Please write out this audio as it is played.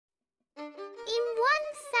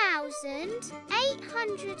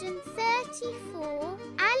1834,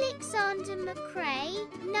 Alexander McCrae,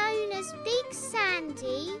 known as Big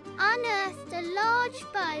Sandy, unearthed a large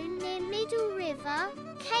bone near Middle River,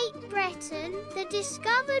 Cape Breton. The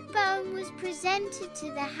discovered bone was presented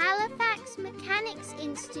to the Halifax Mechanics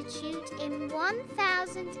Institute in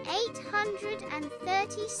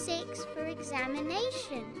 1836 for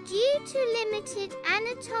examination. Due to limited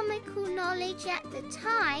anatomical knowledge at the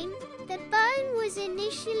time, the bone was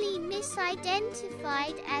initially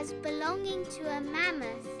misidentified as belonging to a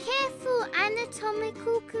mammoth. Careful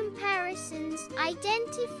anatomical comparisons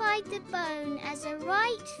identified the bone as a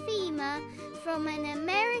right femur from an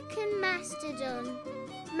American mastodon,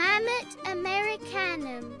 Mammut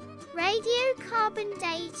americanum. Radiocarbon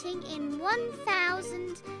dating in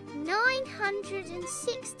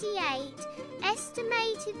 1968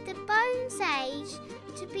 estimated the bone's age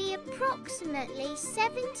to be approximately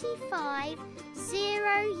 75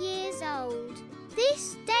 years old.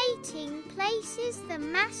 This dating places the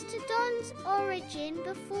mastodon's origin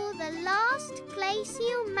before the last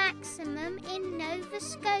glacial maximum in Nova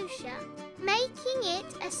Scotia, making it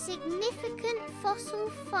a significant fossil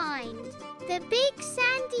find. The Big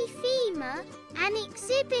Sandy Femur, an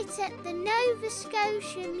exhibit at the Nova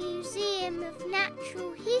Scotia Museum of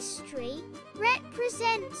Natural History,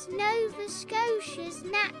 represents Nova Scotia's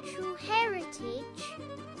natural heritage.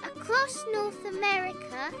 Across North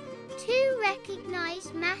America, two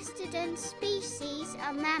recognized mastodon species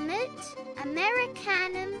are Mammut,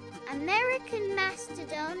 americanum, American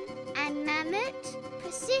mastodon, and Mammut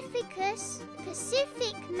pacificus,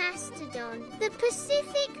 Pacific mastodon. The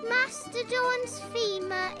Pacific mastodon's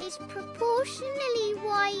femur is proportionally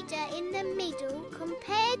wider in the middle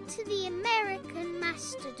compared to the American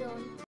mastodon.